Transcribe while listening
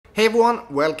Hey everyone,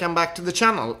 welcome back to the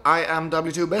channel. I am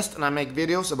W2Best and I make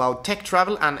videos about tech,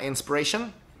 travel and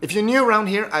inspiration. If you're new around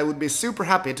here, I would be super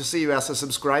happy to see you as a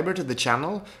subscriber to the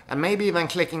channel and maybe even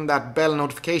clicking that bell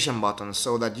notification button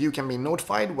so that you can be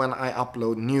notified when I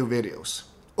upload new videos.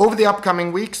 Over the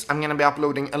upcoming weeks, I'm going to be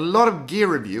uploading a lot of gear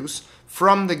reviews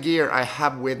from the gear I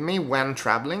have with me when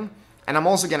traveling. And I'm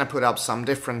also going to put up some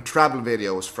different travel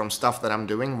videos from stuff that I'm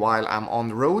doing while I'm on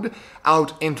the road,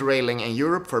 out interrailing in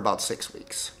Europe for about 6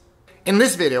 weeks. In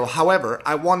this video, however,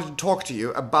 I wanted to talk to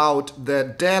you about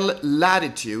the Dell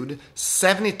Latitude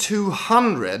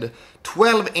 7200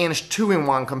 12-inch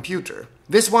 2-in-1 computer.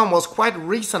 This one was quite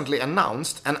recently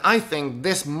announced, and I think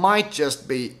this might just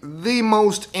be the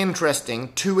most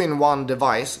interesting 2-in-1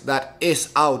 device that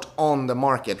is out on the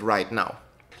market right now.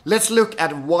 Let's look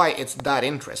at why it's that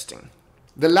interesting.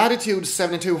 The Latitude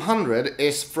 7200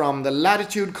 is from the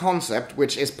Latitude concept,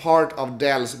 which is part of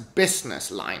Dell's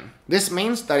business line. This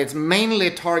means that it's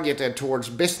mainly targeted towards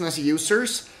business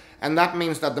users, and that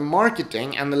means that the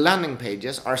marketing and the landing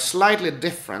pages are slightly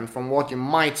different from what you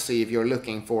might see if you're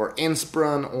looking for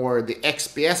Inspiron or the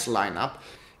XPS lineup.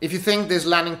 If you think this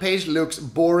landing page looks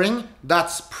boring,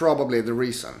 that's probably the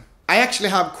reason. I actually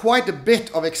have quite a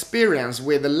bit of experience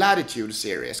with the Latitude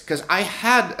series, because I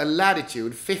had a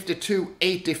Latitude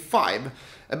 5285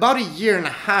 about a year and a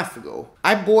half ago.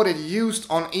 I bought it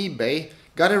used on eBay,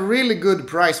 got a really good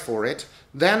price for it,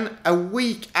 then a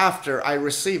week after I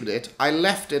received it, I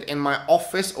left it in my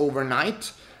office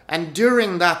overnight, and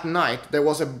during that night there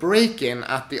was a break-in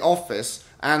at the office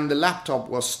and the laptop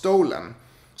was stolen.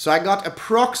 So I got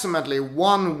approximately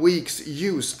 1 week's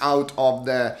use out of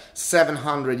the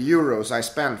 700 euros I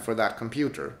spent for that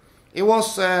computer. It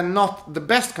was not the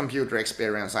best computer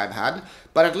experience I've had,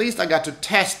 but at least I got to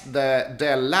test the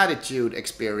Dell Latitude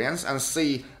experience and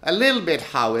see a little bit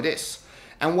how it is.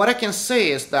 And what I can say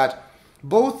is that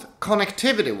both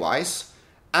connectivity-wise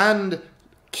and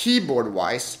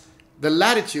keyboard-wise, the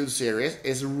Latitude series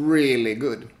is really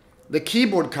good. The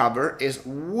keyboard cover is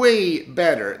way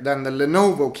better than the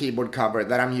Lenovo keyboard cover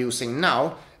that I'm using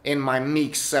now in my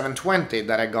Meek 720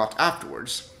 that I got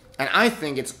afterwards. And I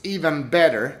think it's even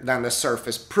better than the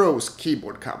Surface Pro's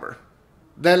keyboard cover.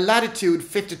 The Latitude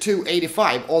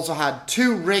 5285 also had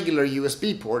 2 regular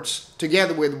USB ports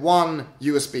together with 1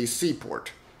 USB-C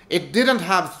port. It didn't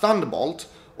have Thunderbolt,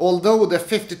 although the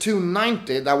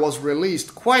 5290 that was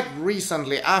released quite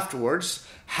recently afterwards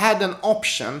had an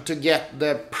option to get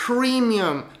the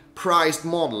premium priced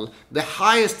model, the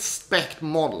highest spec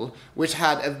model, which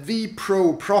had a V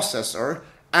Pro processor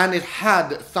and it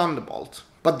had Thunderbolt.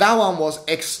 But that one was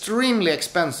extremely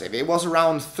expensive. It was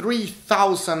around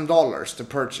 $3,000 to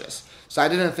purchase. So I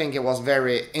didn't think it was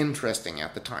very interesting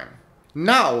at the time.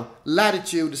 Now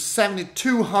Latitude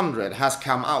 7200 has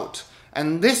come out,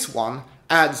 and this one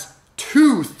adds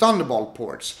 2 Thunderbolt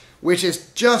ports, which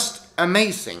is just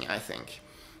amazing, I think.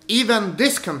 Even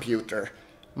this computer,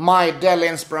 my Dell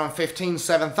Inspiron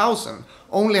 15700,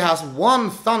 only has 1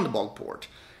 Thunderbolt port.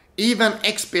 Even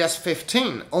XPS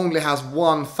 15 only has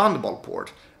 1 Thunderbolt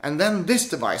port. And then this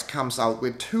device comes out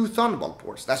with 2 Thunderbolt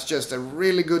ports. That's just a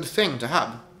really good thing to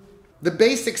have. The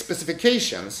basic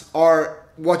specifications are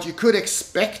what you could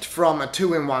expect from a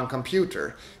 2-in-1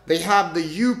 computer. They have the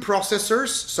U processors,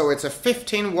 so it's a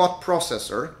 15-watt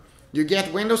processor. You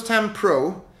get Windows 10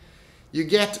 Pro. You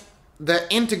get the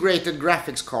integrated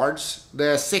graphics cards,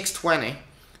 the 620.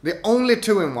 The only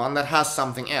 2-in-1 that has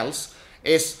something else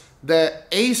is the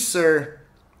Acer,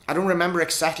 I don't remember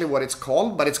exactly what it's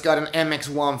called, but it's got an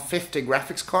MX150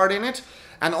 graphics card in it.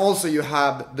 And also you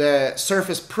have the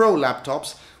Surface Pro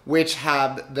laptops, which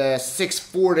have the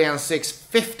 640 and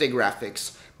 650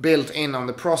 graphics built in on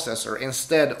the processor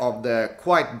instead of the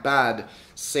quite bad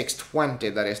 620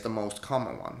 that is the most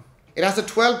common one. It has a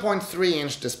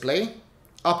 12.3-inch display,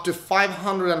 up to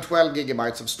 512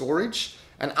 gigabytes of storage,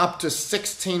 and up to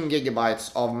 16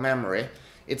 gigabytes of memory.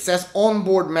 It says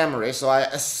onboard memory, so I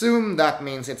assume that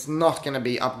means it's not going to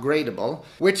be upgradable,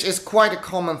 which is quite a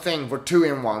common thing for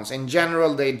 2-in-1s. In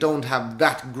general, they don't have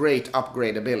that great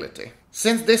upgradability.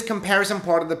 Since this comparison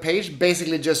part of the page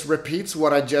basically just repeats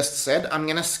what I just said, I'm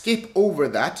going to skip over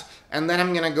that, and then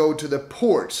I'm going to go to the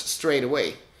ports straight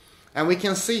away. And we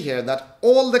can see here that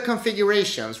all the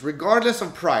configurations, regardless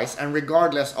of price and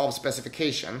regardless of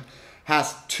specification,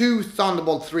 has 2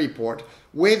 Thunderbolt 3 port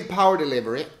with power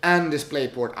delivery and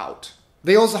DisplayPort out.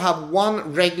 They also have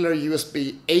 1 regular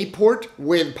USB-A port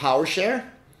with power share.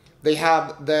 They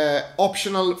have the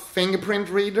optional fingerprint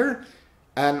reader,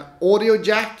 an audio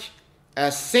jack,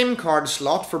 a SIM card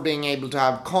slot for being able to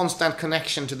have constant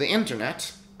connection to the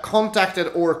internet, contacted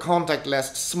or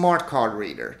contactless smart card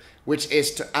reader. which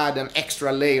is to add an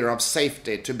extra layer of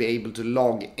safety to be able to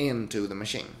log into the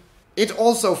machine. It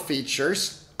also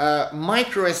features a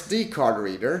micro SD card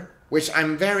reader, which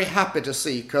I'm very happy to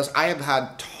see because I have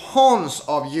had tons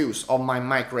of use of my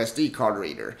micro SD card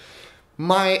reader.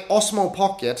 My Osmo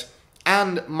Pocket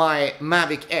and my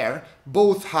Mavic Air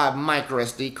both have micro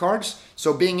SD cards,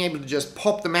 so being able to just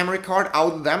pop the memory card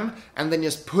out of them and then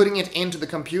just putting it into the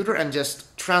computer and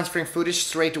just transferring footage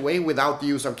straight away without the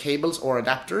use of cables or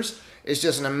adapters is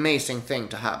just an amazing thing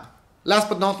to have. Last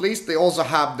but not least, they also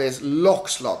have this lock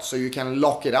slot so you can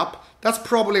lock it up. That's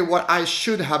probably what I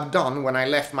should have done when I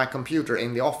left my computer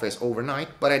in the office overnight,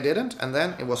 but I didn't, and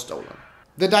then it was stolen.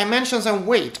 The dimensions and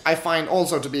weight I find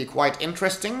also to be quite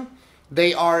interesting.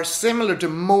 They are similar to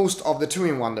most of the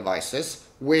 2-in-1 devices,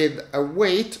 with a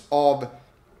weight of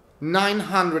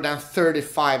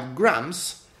 935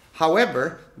 grams.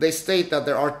 However, they state that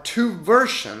there are 2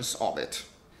 versions of it.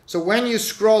 So when you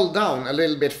scroll down a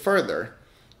little bit further,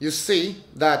 you see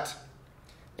that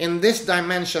in this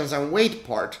dimensions and weight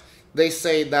part, they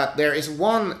say that there is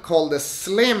one called the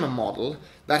slim model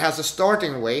that has a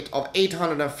starting weight of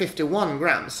 851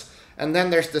 grams. And then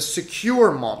there's the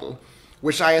secure model,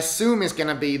 which I assume is going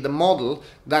to be the model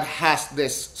that has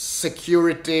this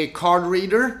security card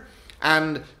reader.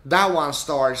 And that one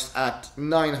starts at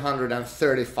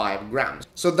 935 grams.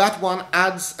 So that one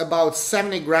adds about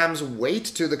 70 grams weight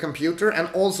to the computer and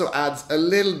also adds a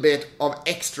little bit of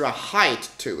extra height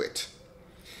to it.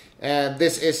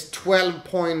 This is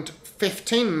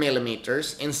 12.15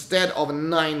 millimeters instead of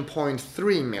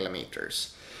 9.3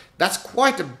 millimeters. That's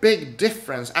quite a big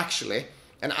difference actually.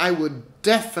 And I would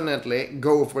definitely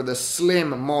go for the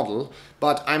slim model,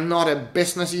 but I'm not a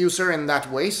business user in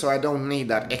that way, so I don't need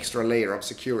that extra layer of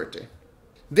security.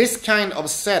 This kind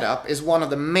of setup is one of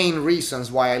the main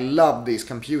reasons why I love these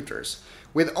computers.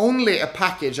 With only a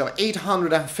package of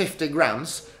 850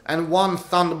 grams and one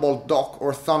Thunderbolt dock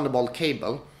or Thunderbolt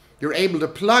cable, you're able to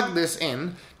plug this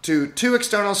in to 2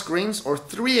 external screens or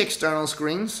 3 external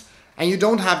screens, and you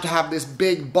don't have to have this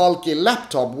big bulky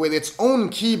laptop with its own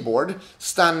keyboard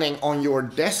standing on your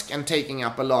desk and taking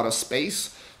up a lot of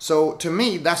space. So to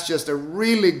me, that's just a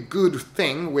really good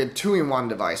thing with 2-in-1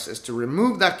 devices, to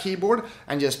remove that keyboard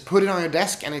and just put it on your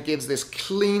desk, and it gives this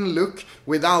clean look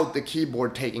without the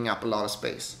keyboard taking up a lot of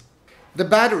space. The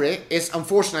battery is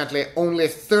unfortunately only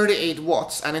 38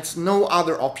 watts and it's no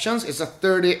other options. It's a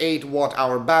 38 watt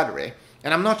hour battery.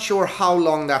 And I'm not sure how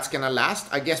long that's gonna last.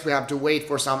 I guess we have to wait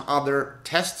for some other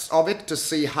tests of it to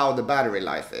see how the battery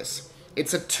life is.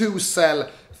 It's a 2-cell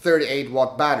 38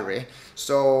 watt battery,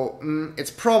 so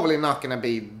it's probably not gonna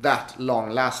be that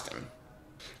long lasting.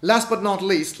 Last but not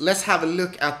least, let's have a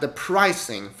look at the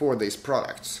pricing for these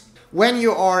products. When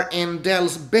you are in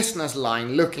Dell's business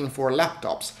line looking for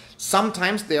laptops,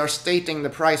 sometimes they are stating the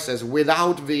prices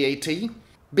without VAT.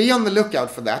 Be on the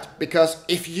lookout for that, because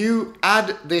if you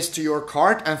add this to your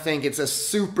cart and think it's a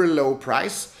super low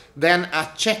price, then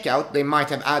at checkout they might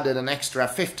have added an extra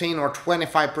 15 or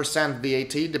 25%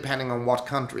 VAT depending on what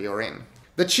country you're in.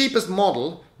 The cheapest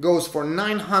model goes for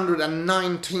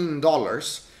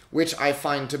 $919, which I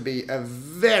find to be a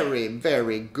very,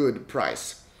 very good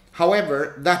price.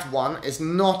 However, that one is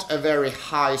not a very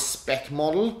high spec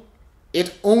model.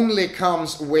 It only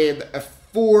comes with a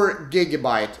 4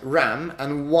 GB RAM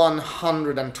and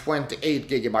 128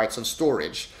 GB of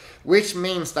storage, which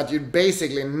means that you'd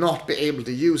basically not be able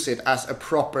to use it as a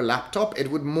proper laptop.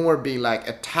 It would more be like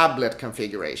a tablet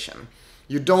configuration.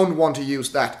 You don't want to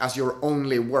use that as your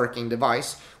only working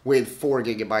device with 4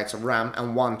 GB of RAM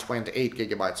and 128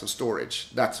 GB of storage.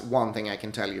 That's one thing I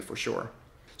can tell you for sure.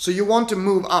 So you want to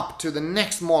move up to the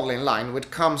next model in line,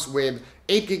 which comes with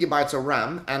 8 GB of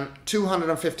RAM and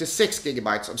 256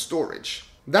 GB of storage.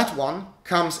 That one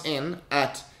comes in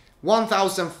at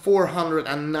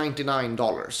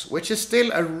 $1,499, which is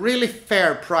still a really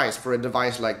fair price for a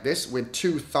device like this with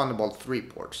 2 Thunderbolt 3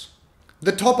 ports.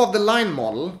 The top of the line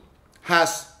model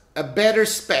has a better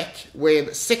spec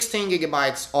with 16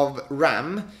 GB of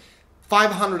RAM,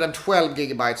 512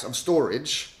 GB of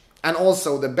storage, and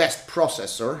also the best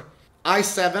processor,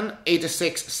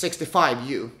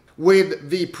 i7-8665U, with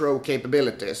vPro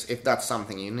capabilities if that's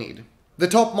something you need. The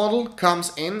top model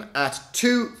comes in at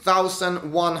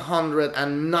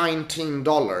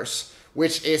 $2,119,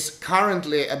 which is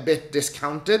currently a bit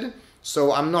discounted,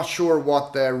 so I'm not sure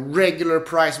what the regular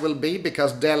price will be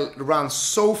because Dell runs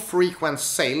so frequent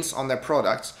sales on their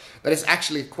products that it's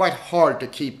actually quite hard to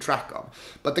keep track of.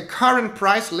 But the current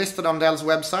price listed on Dell's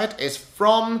website is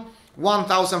from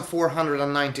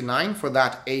 $1,499 for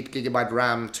that 8GB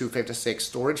RAM 256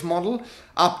 storage model,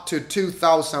 up to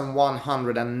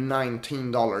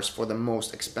 $2,119 for the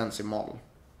most expensive model.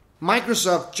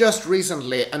 Microsoft just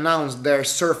recently announced their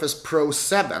Surface Pro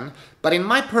 7, but in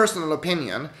my personal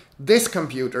opinion, this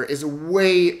computer is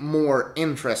way more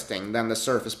interesting than the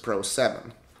Surface Pro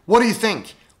 7. What do you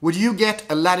think? Would you get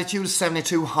a Latitude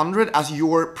 7200 as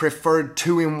your preferred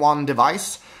 2-in-1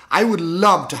 device? I would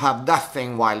love to have that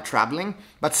thing while traveling,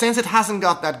 but since it hasn't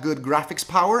got that good graphics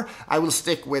power, I will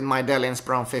stick with my Dell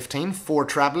Inspiron 15 for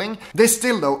traveling. This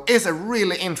still though is a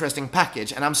really interesting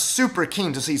package, and I'm super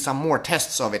keen to see some more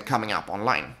tests of it coming up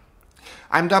online.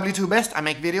 I'm W2Best, I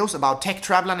make videos about tech,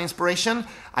 travel and inspiration.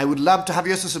 I would love to have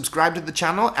you subscribe to the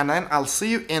channel, and then I'll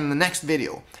see you in the next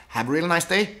video. Have a really nice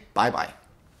day, bye bye.